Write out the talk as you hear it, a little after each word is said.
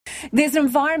There's an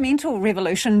environmental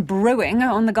revolution brewing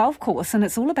on the golf course, and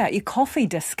it's all about your coffee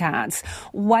discards.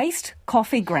 Waste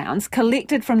coffee grounds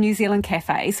collected from New Zealand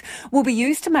cafes will be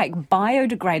used to make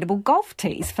biodegradable golf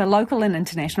teas for local and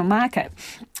international market.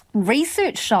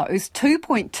 Research shows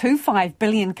 2.25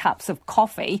 billion cups of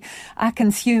coffee are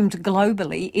consumed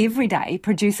globally every day,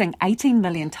 producing 18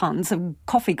 million tonnes of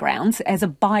coffee grounds as a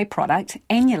byproduct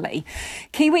annually.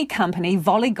 Kiwi company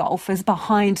Volley Golf is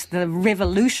behind the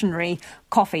revolutionary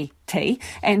coffee tea,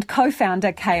 and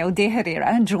co-founder Kale De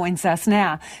Herrera joins us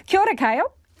now. Kia ora,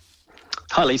 Kale.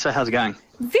 Hi Lisa, how's it going?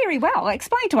 Very well.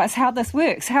 Explain to us how this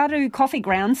works. How do coffee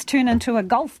grounds turn into a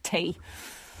golf tea?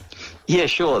 Yeah,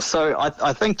 sure. So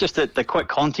I think just the quick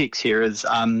context here is,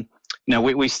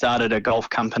 we started a golf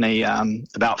company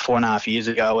about 4.5 years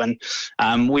ago,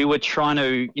 and we were trying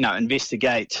to,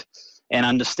 investigate and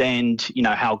understand,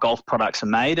 how golf products are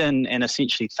made and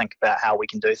essentially think about how we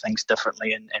can do things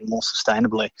differently and more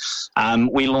sustainably.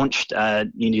 We launched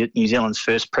New Zealand's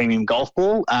first premium golf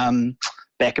ball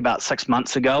back about 6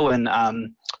 months ago, and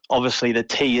obviously the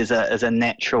tea is a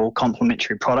natural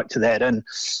complementary product to that, and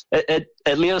it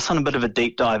led us on a bit of a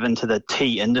deep dive into the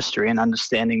tea industry and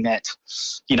understanding that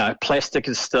plastic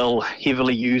is still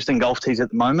heavily used in golf teas at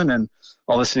the moment, and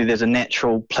obviously there's a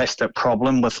natural plastic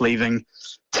problem with leaving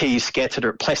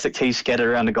plastic teas scattered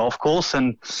around a golf course,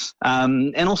 and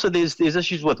also there's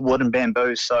issues with wood and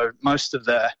bamboo. So most of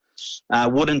the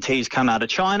wooden teas come out of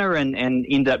China and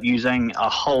end up using a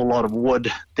whole lot of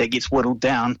wood that gets whittled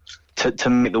down to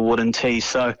make the wooden tea.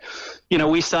 So,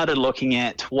 we started looking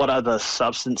at what other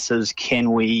substances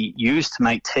can we use to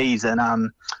make teas,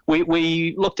 and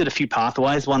we looked at a few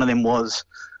pathways. One of them was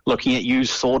looking at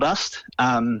used sawdust.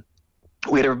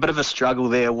 We had a bit of a struggle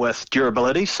there with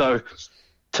durability. So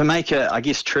to make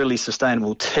truly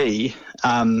sustainable tea,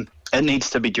 it needs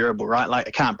to be durable, right? Like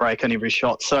it can't break on every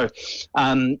shot. So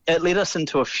it led us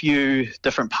into a few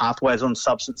different pathways on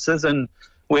substances, and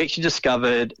we actually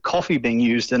discovered coffee being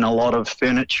used in a lot of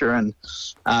furniture and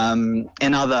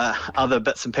other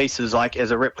bits and pieces, like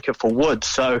as a replica for wood.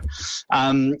 So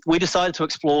we decided to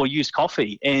explore used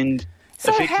coffee, and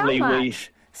so effectively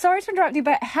sorry to interrupt you,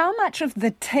 but how much of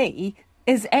the tea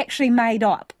is actually made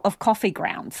up of coffee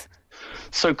grounds?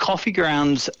 So coffee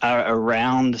grounds are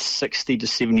around 60 to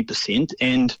 70%,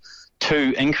 and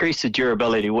to increase the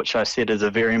durability, which I said is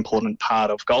a very important part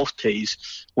of golf teas,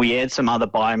 we add some other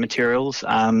biomaterials.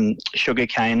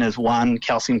 Sugarcane is one,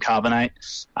 calcium carbonate,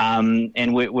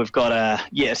 and we've got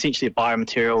essentially a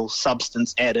biomaterial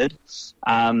substance added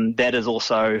that is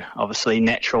also obviously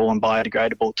natural and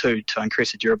biodegradable too, to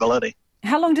increase the durability.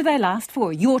 How long do they last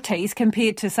for, your teas,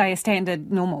 compared to, say, a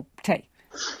standard normal tea?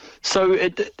 So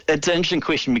it's an interesting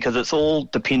question because it's all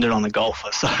dependent on the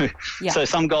golfer. So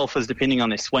some golfers, depending on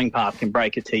their swing path, can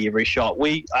break a tee every shot.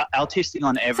 Our testing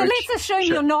on average. So let's assume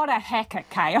you're not a hacker,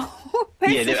 Kale.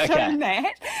 Assume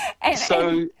that.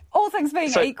 And all things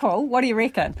being equal, what do you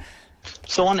reckon?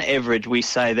 So on average, we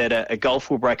say that a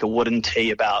golfer will break a wooden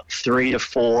tee about 3 to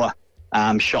 4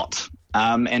 shots.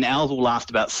 And ours will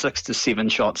last about 6 to 7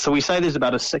 shots. So we say there's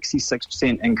about a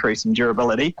 66% increase in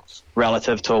durability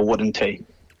relative to a wooden tee.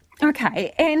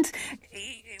 Okay, and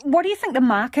what do you think the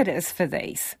market is for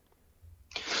these?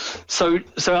 So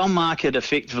our market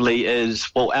effectively is,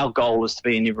 our goal is to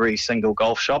be in every single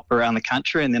golf shop around the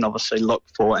country, and then obviously look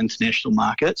for international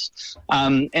markets.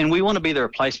 And we want to be the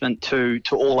replacement to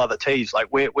all other teas. Like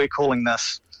we're calling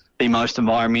this the most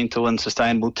environmental and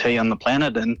sustainable tea on the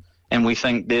planet, and we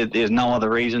think there's no other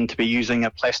reason to be using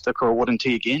a plastic or a wooden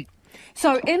tea again.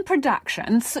 So in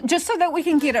production, just so that we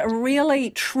can get a really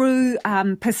true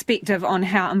perspective on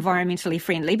how environmentally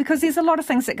friendly, because there's a lot of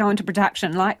things that go into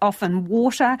production, like often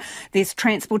water, there's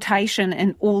transportation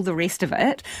and all the rest of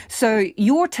it. So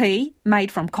your tea,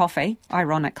 made from coffee,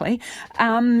 ironically,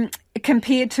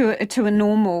 compared to a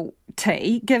normal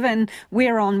tea, given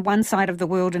we're on one side of the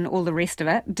world and all the rest of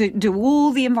it, do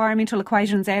all the environmental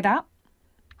equations add up?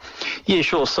 Yeah,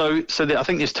 sure. So I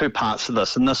think there's two parts to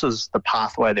this, and this is the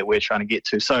pathway that we're trying to get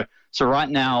to. So right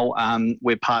now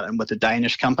we're partnering with a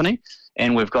Danish company,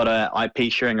 and we've got a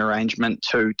IP sharing arrangement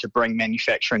to bring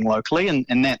manufacturing locally,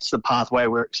 and that's the pathway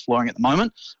we're exploring at the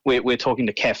moment. We're talking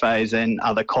to cafes and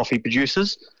other coffee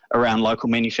producers around local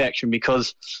manufacturing,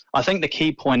 because I think the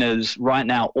key point is right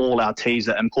now all our teas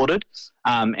are imported,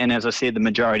 and as I said, the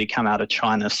majority come out of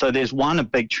China. So there's a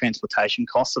big transportation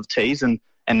cost of teas,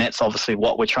 and that's obviously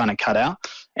what we're trying to cut out.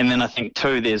 And then I think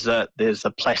too, there's a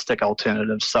plastic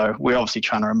alternative. So we're obviously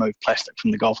trying to remove plastic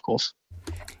from the golf course.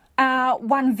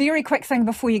 One very quick thing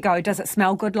before you go: does it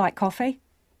smell good like coffee?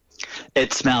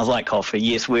 It smells like coffee.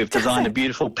 Yes, we've designed a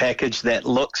beautiful package that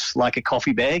looks like a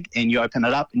coffee bag, and you open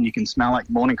it up and you can smell like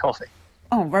morning coffee.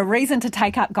 Oh, a reason to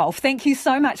take up golf. Thank you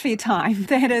so much for your time.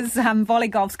 That is Volley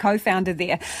Golf's co-founder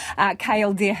there,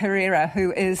 Kale de Herrera,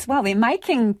 who is, well, they're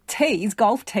making teas,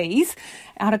 golf teas,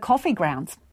 out of coffee grounds.